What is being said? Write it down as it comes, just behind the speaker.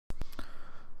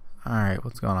Alright,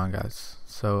 what's going on, guys?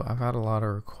 So I've had a lot of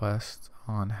requests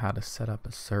on how to set up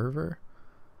a server,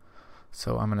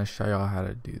 so I'm going to show y'all how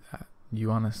to do that. You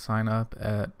want to sign up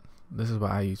at, this is what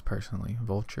I use personally,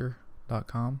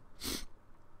 VULTR.com.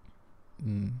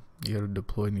 You go to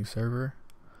deploy new server.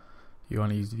 You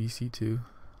want to use VC2.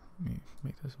 Let me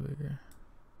make this bigger.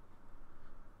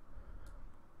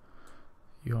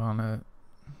 You want to,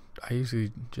 I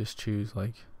usually just choose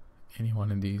like any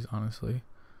one of these, honestly,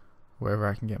 wherever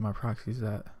I can get my proxies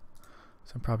at.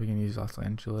 So I'm probably gonna use Los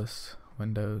Angeles,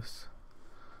 Windows.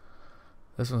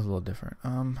 This one's a little different.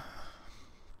 I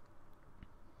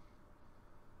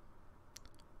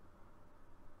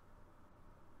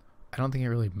don't think it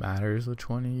really matters which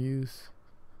one you use,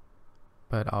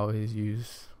 but I always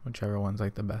use whichever one's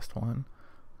like the best one.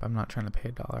 But I'm not trying to pay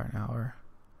 $1 an hour,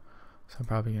 so I'm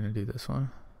probably gonna do this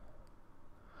one.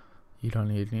 You don't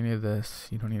need any of this.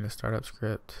 You don't need a startup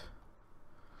script.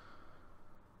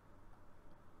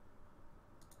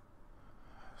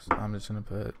 So I'm just gonna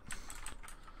put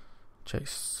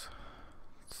Chase.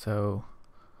 So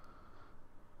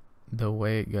the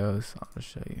way it goes, I'll just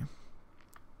show you.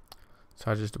 So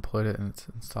I just deployed it and it's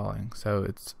installing. So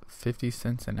it's 50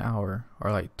 cents an hour,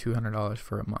 or like $200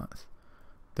 for a month.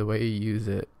 The way you use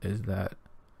it is that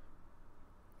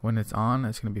when it's on,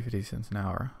 it's gonna be 50 cents an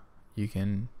hour. You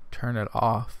can turn it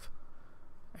off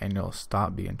and you'll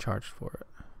stop being charged for it.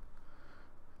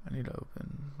 I need to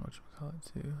open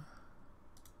whatchamacallit too.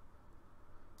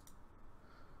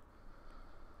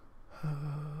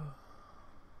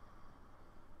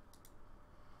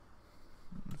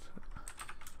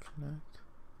 Connect.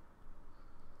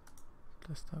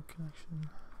 Desktop connection.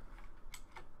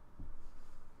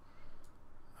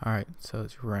 Alright, so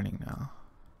it's running now.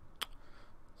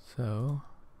 So,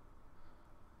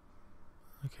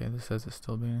 okay, this says it's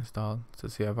still being installed. So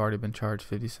see, I've already been charged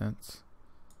 50 cents.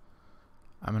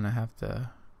 I'm gonna have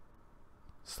to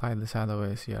slide this out of the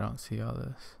way so I don't see all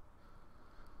this.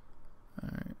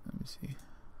 Alright, let me see.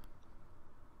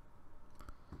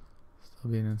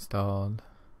 Still being installed.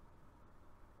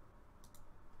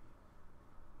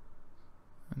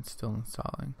 And still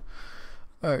installing.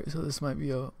 Alright, so this might be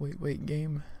a wait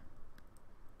game.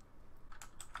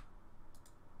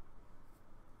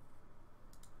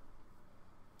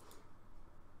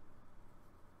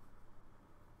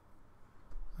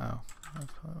 Oh,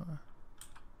 that's probably why.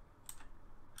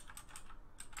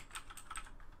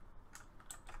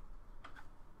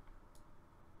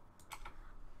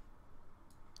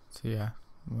 So yeah,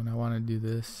 when I want to do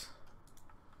this,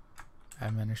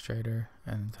 administrator,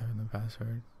 and type in the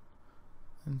password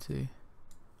and see.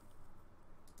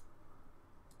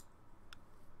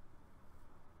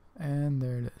 And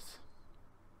there it is.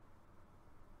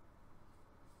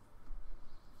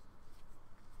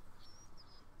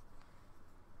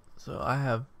 So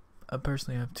I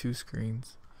personally have 2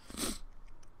 screens.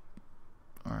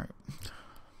 Alright.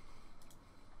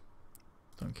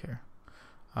 Don't care.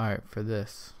 Alright, for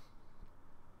this.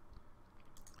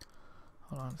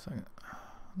 Hold on a second.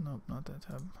 Nope, not that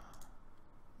tab.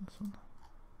 This one.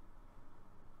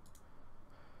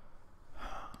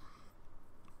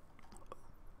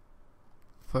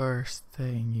 First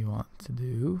thing you want to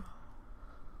do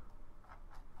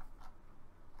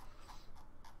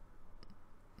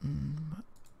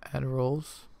add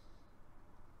roles.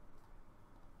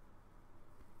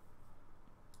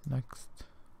 Next.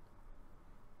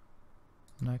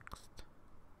 Next.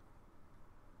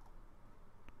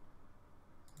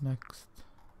 Next.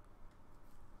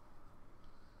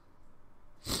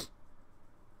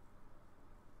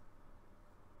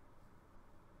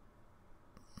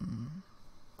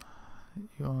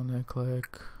 You want to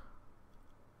click.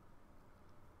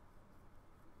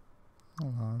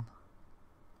 Hold on.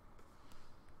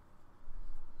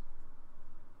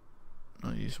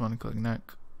 No, you just want to click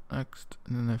next,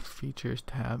 and then the features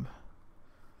tab.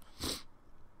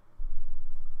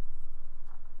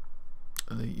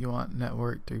 You want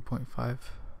network 3.5.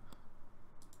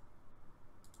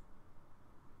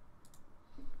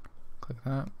 Click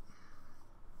that.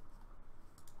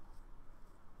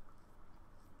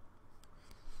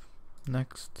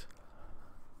 Next.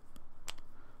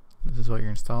 This is what you're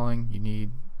installing. You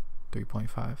need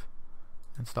 3.5.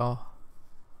 Install.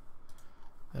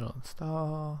 It'll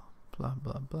install. Blah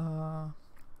blah blah.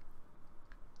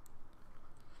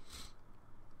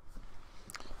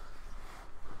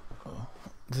 Oh,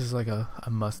 this is like a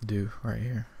must do right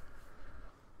here.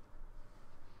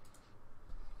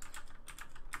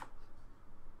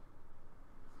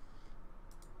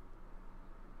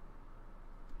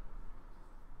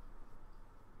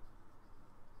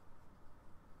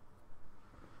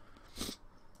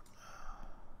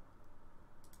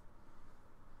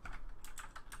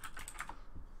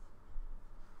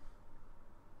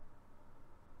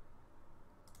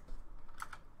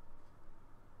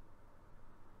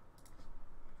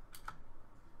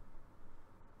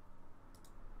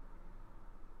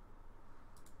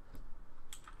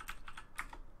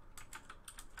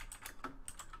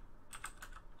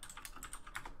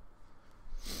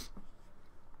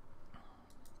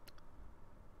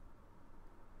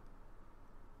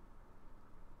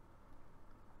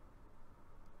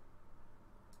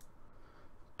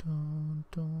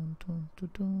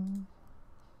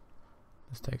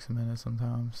 This takes a minute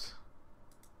sometimes.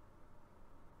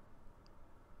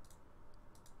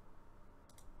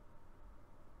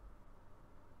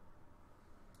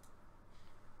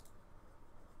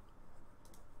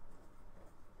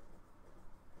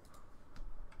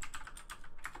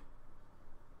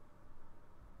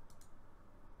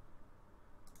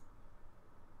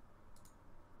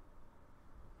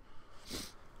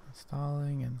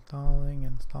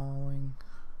 Installing.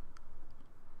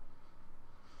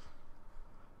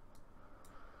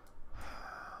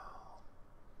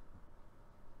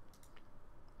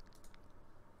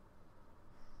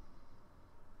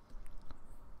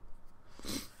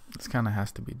 This kind of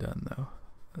has to be done though.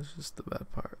 That's just the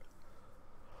bad part.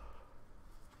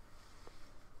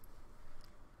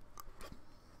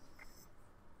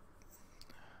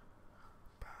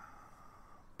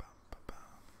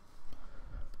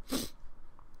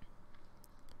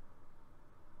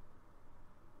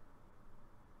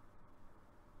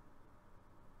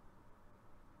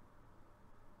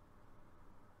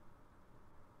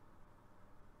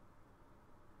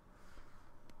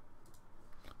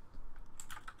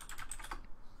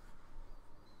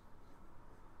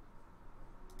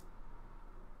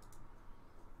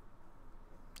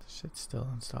 Shit's still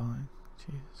installing.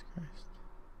 Jesus Christ.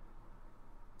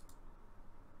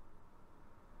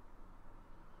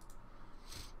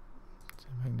 See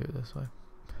if I can do it this way.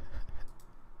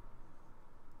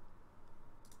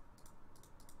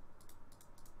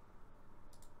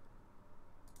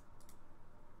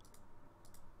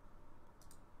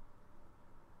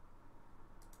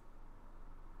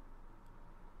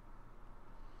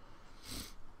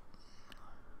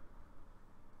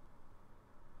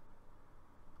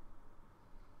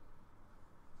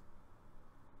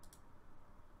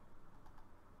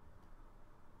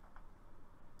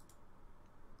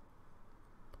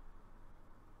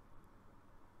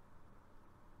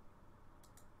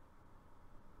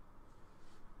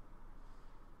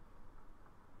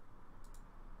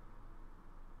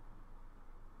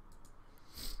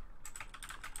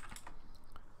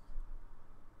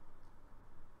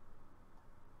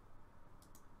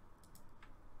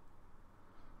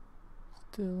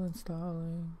 Still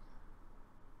installing.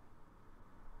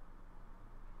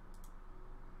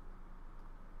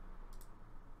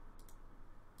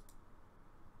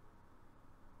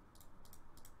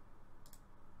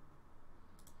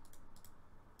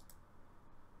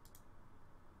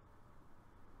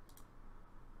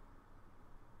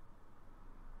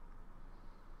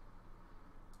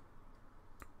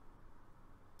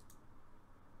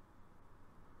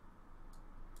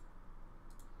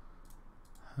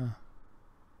 Huh.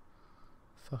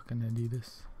 Fucking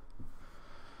Adidas.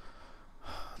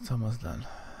 It's almost done.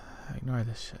 Ignore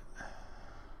this shit.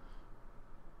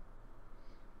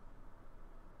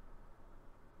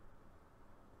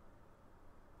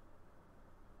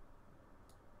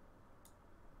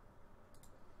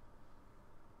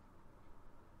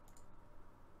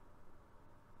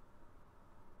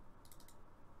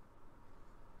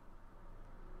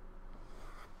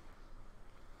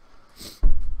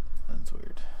 That's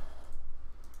weird.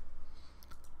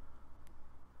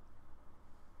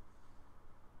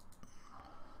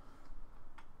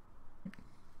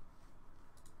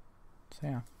 So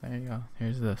yeah, there you go.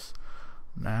 Here's this.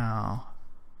 Now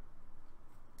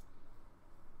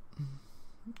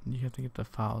you have to get the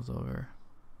files over.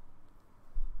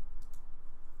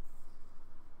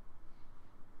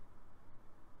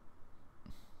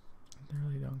 They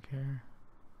really don't care.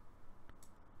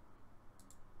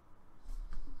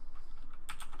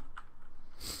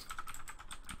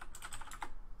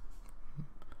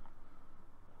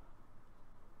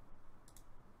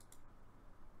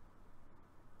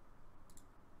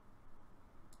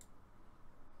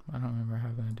 I don't remember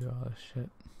having to do all this shit.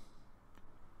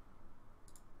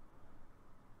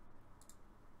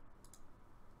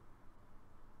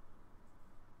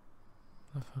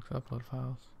 The fuck's upload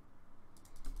files?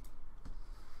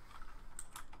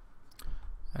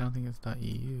 I don't think it's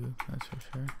 .eu, that's for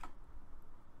sure.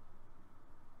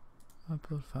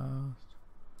 Upload files.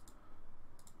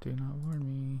 Do not warn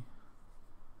me.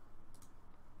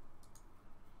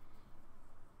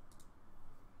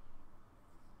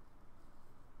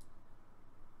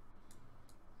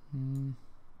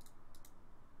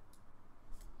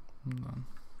 Hold on.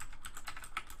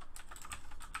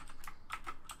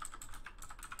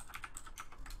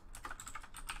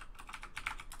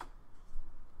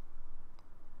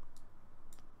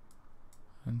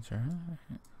 That's right.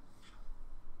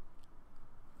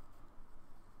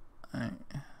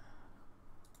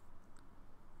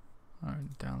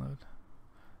 Alright, download.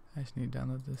 I just need to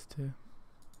download this too.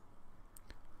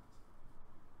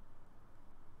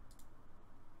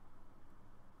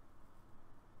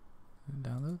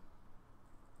 Download.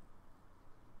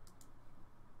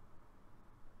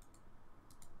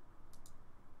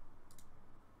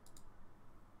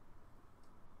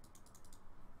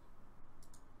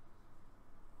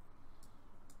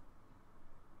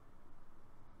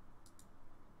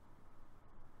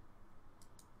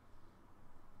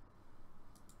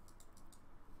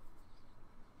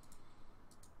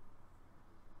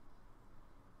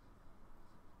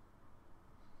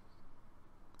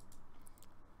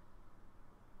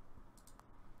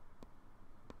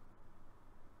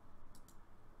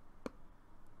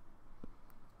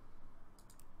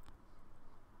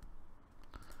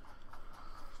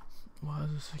 Why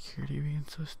is the security being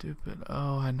so stupid?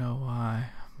 Oh, I know why.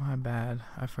 My bad.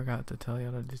 I forgot to tell you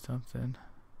how to do something.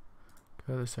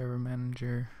 Go to the server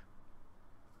manager.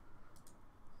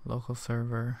 Local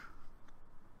server.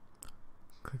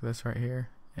 Click this right here.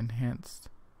 Enhanced.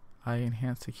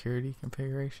 Enhanced security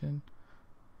configuration.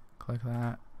 Click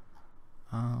that.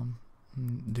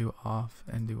 Do off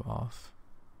and do off.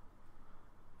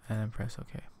 And then press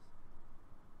OK.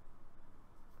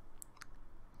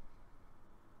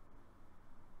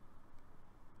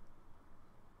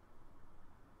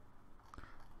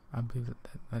 I believe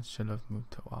that should have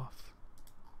moved to off.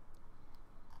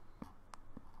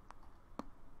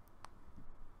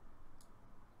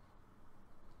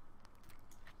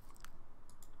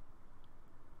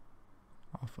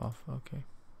 Off, okay.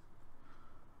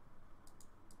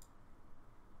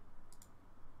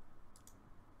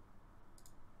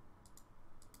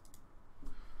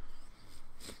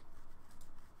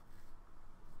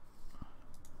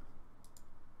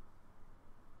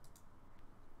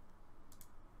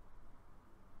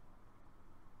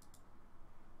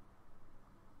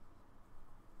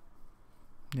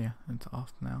 Yeah, it's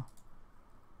off now.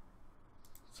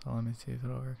 So let me see if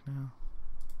it'll work now.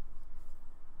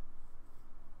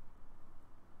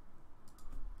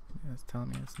 Yeah, it's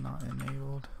telling me it's not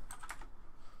enabled.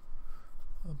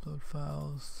 Upload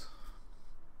files.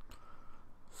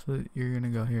 So you're gonna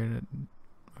go here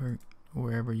to, or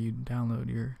wherever you download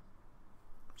your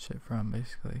shit from,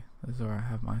 basically. This is where I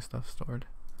have my stuff stored.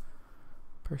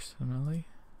 Personally.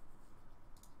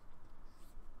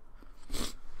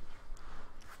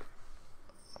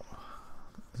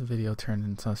 This video turned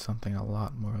into something a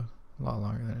lot longer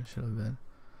than it should have been.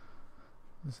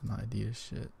 This is my idea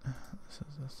shit. This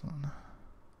is this one.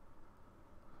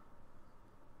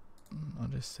 I'll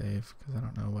just save because I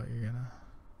don't know what you're gonna.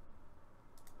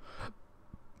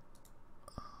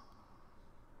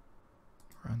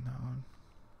 Run that one.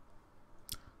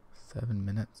 7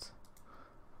 minutes.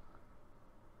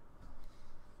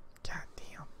 God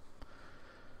damn.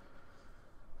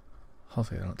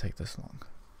 Hopefully, I don't take this long.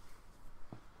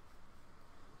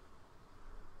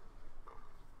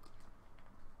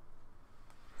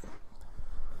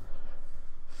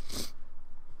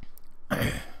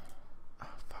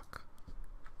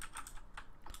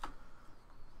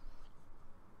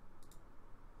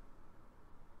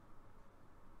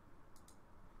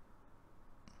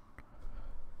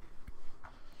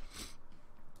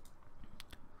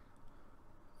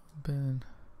 Been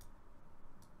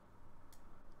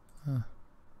I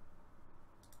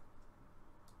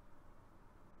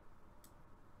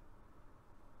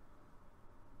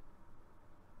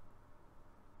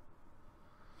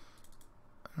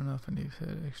don't know if I need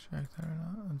to extract that or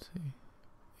not. Let's see.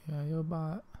 AIO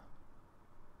bot.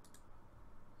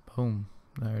 Boom.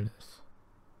 There it is.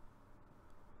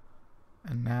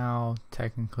 And now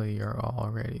technically you're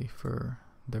all ready for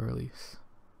the release.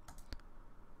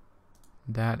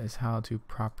 That is how to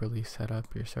properly set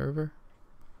up your server,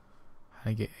 how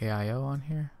to get AIO on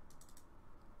here,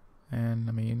 and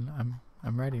I mean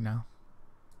I'm ready now,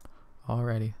 all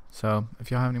ready. So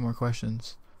if y'all have any more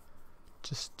questions,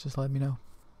 just let me know.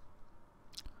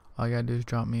 All you gotta do is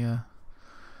drop me a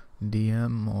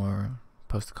DM or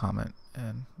post a comment,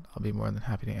 and I'll be more than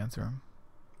happy to answer them.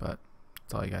 But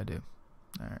that's all you gotta do.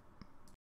 All right.